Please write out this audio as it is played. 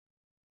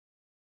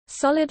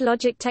Solid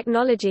Logic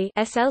Technology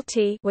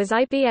 (SLT) was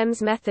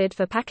IBM's method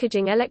for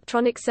packaging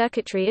electronic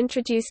circuitry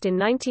introduced in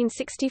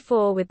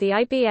 1964 with the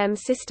IBM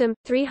System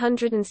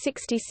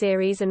 360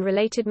 series and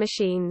related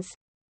machines.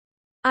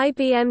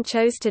 IBM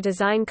chose to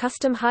design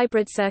custom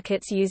hybrid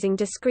circuits using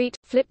discrete,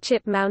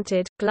 flip-chip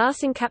mounted,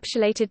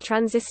 glass-encapsulated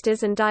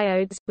transistors and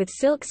diodes, with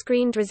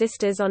silk-screened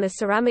resistors on a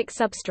ceramic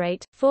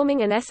substrate,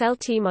 forming an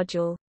SLT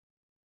module.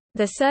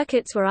 The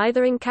circuits were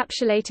either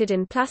encapsulated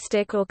in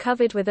plastic or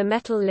covered with a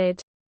metal lid.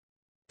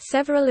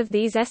 Several of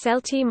these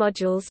SLT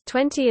modules,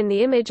 20 in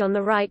the image on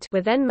the right, were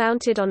then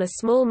mounted on a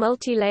small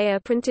multi-layer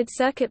printed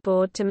circuit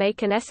board to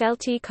make an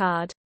SLT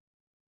card.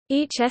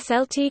 Each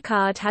SLT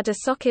card had a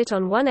socket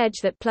on one edge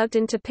that plugged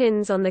into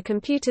pins on the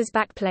computer's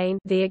backplane,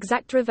 the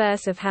exact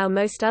reverse of how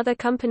most other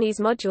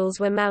companies' modules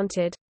were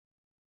mounted.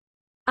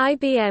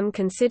 IBM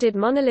considered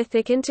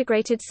monolithic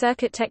integrated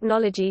circuit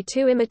technology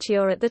too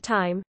immature at the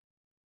time.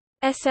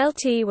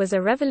 SLT was a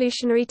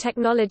revolutionary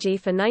technology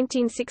for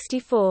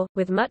 1964,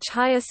 with much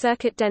higher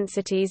circuit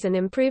densities and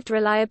improved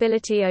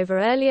reliability over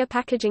earlier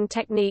packaging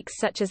techniques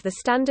such as the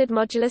standard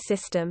modular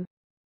system.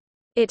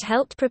 It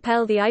helped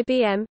propel the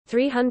IBM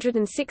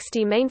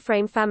 360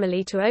 mainframe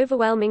family to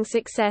overwhelming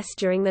success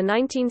during the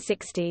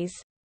 1960s.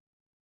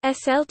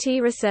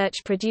 SLT research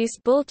produced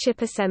ball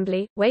chip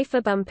assembly,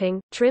 wafer bumping,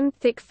 trimmed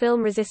thick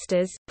film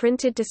resistors,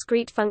 printed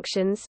discrete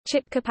functions,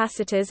 chip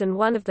capacitors, and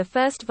one of the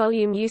first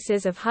volume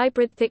uses of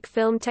hybrid thick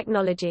film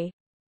technology.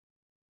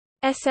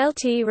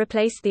 SLT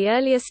replaced the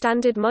earlier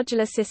standard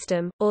modular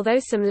system, although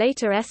some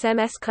later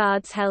SMS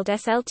cards held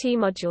SLT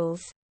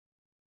modules.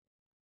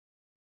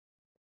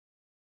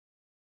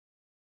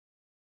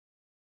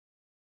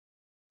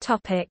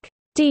 Topic: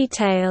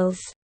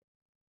 Details.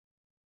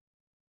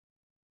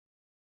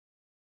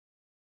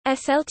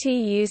 SLT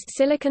used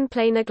silicon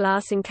planar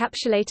glass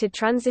encapsulated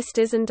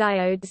transistors and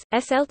diodes.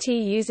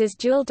 SLT uses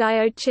dual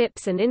diode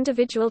chips and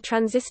individual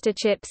transistor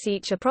chips,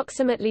 each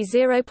approximately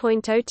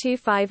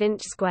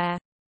 0.025-inch square.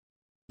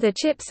 The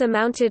chips are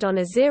mounted on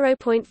a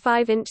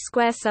 0.5-inch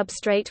square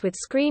substrate with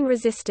screen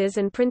resistors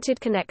and printed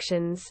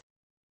connections.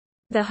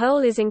 The whole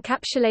is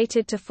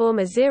encapsulated to form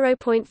a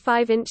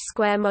 0.5-inch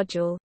square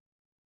module.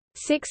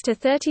 6 to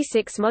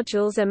 36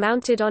 modules are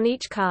mounted on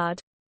each card.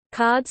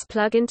 Cards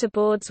plug into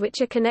boards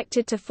which are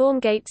connected to form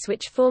gates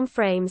which form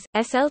frames.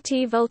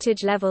 SLT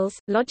voltage levels,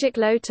 logic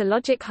low to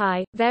logic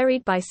high,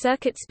 varied by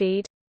circuit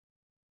speed.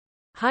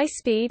 High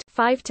speed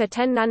 5 to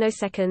 10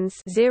 nanoseconds,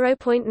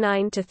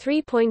 0.9 to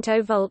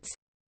 3.0 volts.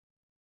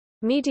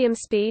 Medium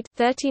speed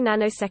 30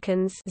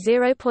 nanoseconds,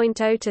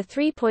 0.0 to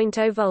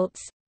 3.0 volts.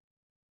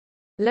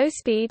 Low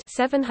speed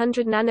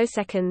 700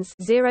 nanoseconds,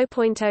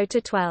 0.0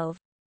 to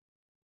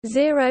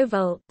 12.0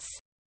 volts.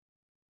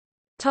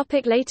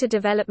 Later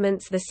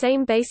developments. The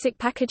same basic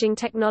packaging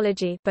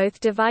technology, both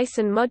device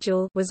and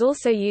module, was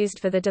also used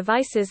for the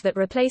devices that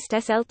replaced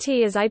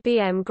SLT as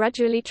IBM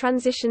gradually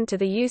transitioned to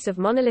the use of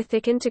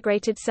monolithic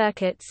integrated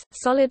circuits.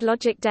 Solid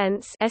logic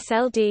dense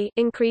 (SLD)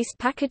 increased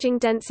packaging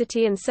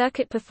density and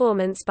circuit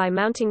performance by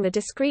mounting the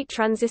discrete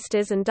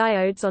transistors and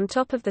diodes on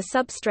top of the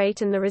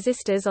substrate and the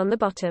resistors on the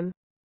bottom.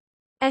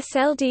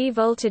 SLD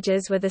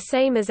voltages were the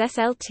same as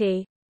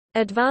SLT.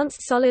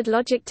 Advanced Solid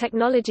Logic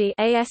Technology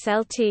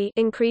 (ASLT)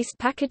 increased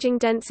packaging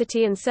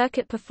density and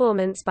circuit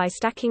performance by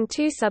stacking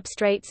two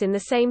substrates in the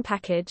same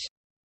package.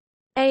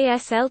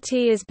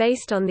 ASLT is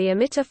based on the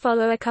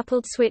emitter-follower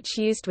coupled switch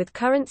used with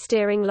current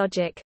steering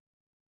logic.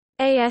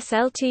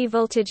 ASLT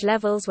voltage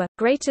levels were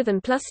greater than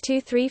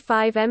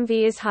 +235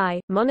 MV is high.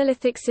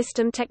 Monolithic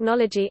System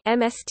Technology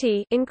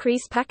 (MST)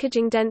 increased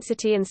packaging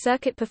density and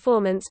circuit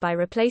performance by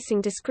replacing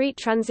discrete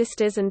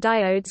transistors and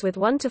diodes with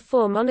 1 to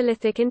 4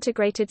 monolithic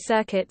integrated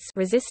circuits,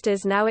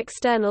 resistors now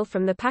external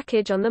from the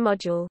package on the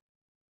module.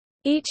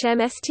 Each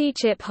MST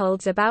chip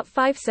holds about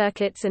 5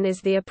 circuits and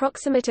is the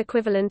approximate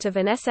equivalent of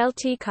an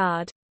SLT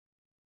card.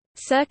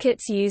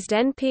 Circuits used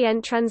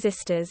NPN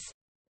transistors.